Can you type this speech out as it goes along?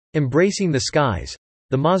Embracing the Skies.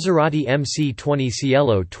 The Maserati MC20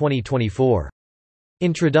 Cielo 2024.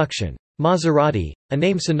 Introduction. Maserati, a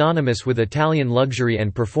name synonymous with Italian luxury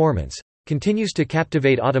and performance, continues to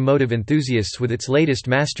captivate automotive enthusiasts with its latest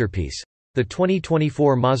masterpiece, the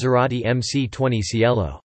 2024 Maserati MC20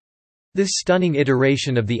 Cielo. This stunning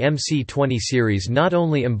iteration of the MC20 series not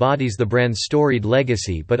only embodies the brand's storied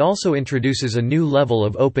legacy but also introduces a new level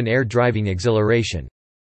of open-air driving exhilaration.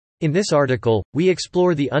 In this article, we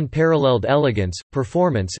explore the unparalleled elegance,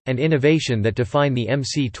 performance, and innovation that define the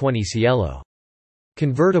MC20 Cielo.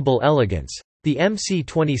 Convertible elegance. The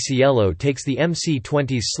MC20 Cielo takes the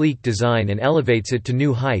MC20's sleek design and elevates it to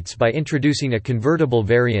new heights by introducing a convertible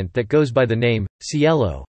variant that goes by the name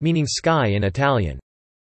Cielo, meaning sky in Italian.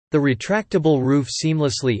 The retractable roof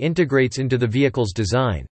seamlessly integrates into the vehicle's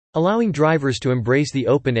design, allowing drivers to embrace the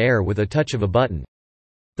open air with a touch of a button.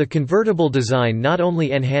 The convertible design not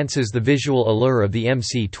only enhances the visual allure of the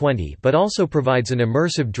MC20 but also provides an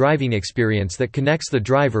immersive driving experience that connects the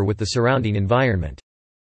driver with the surrounding environment.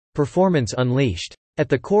 Performance unleashed. At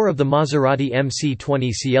the core of the Maserati MC20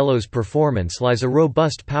 Cielo's performance lies a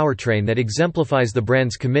robust powertrain that exemplifies the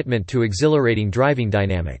brand's commitment to exhilarating driving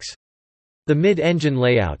dynamics. The mid-engine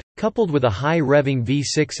layout, coupled with a high-revving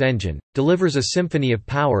V6 engine, delivers a symphony of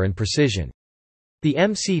power and precision. The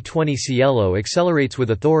MC20 Cielo accelerates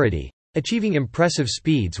with authority, achieving impressive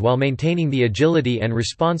speeds while maintaining the agility and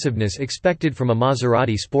responsiveness expected from a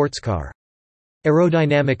Maserati sports car.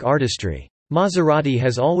 Aerodynamic artistry. Maserati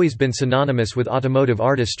has always been synonymous with automotive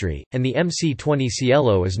artistry, and the MC20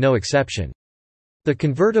 Cielo is no exception. The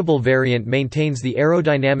convertible variant maintains the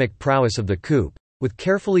aerodynamic prowess of the coupe, with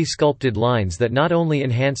carefully sculpted lines that not only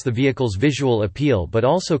enhance the vehicle's visual appeal but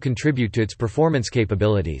also contribute to its performance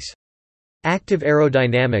capabilities. Active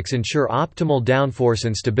aerodynamics ensure optimal downforce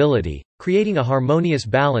and stability, creating a harmonious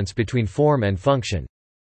balance between form and function.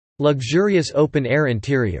 Luxurious open-air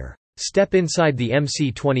interior. Step inside the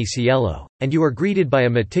MC20 Cielo, and you are greeted by a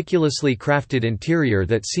meticulously crafted interior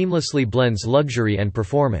that seamlessly blends luxury and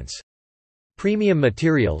performance. Premium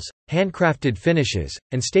materials, handcrafted finishes,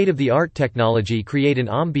 and state-of-the-art technology create an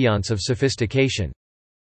ambiance of sophistication.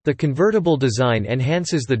 The convertible design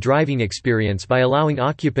enhances the driving experience by allowing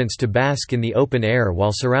occupants to bask in the open air while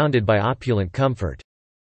surrounded by opulent comfort.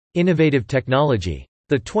 Innovative technology.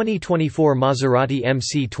 The 2024 Maserati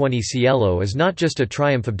MC20 Cielo is not just a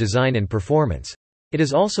triumph of design and performance. It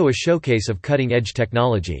is also a showcase of cutting-edge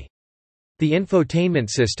technology. The infotainment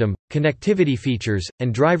system, connectivity features,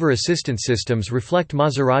 and driver assistance systems reflect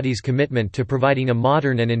Maserati's commitment to providing a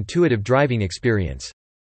modern and intuitive driving experience.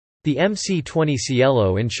 The MC20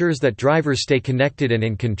 Cielo ensures that drivers stay connected and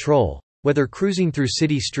in control, whether cruising through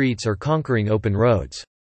city streets or conquering open roads.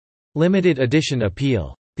 Limited edition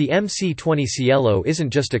appeal. The MC20 Cielo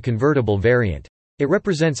isn't just a convertible variant. It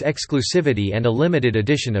represents exclusivity and a limited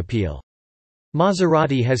edition appeal.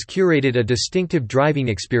 Maserati has curated a distinctive driving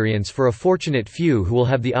experience for a fortunate few who will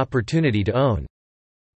have the opportunity to own.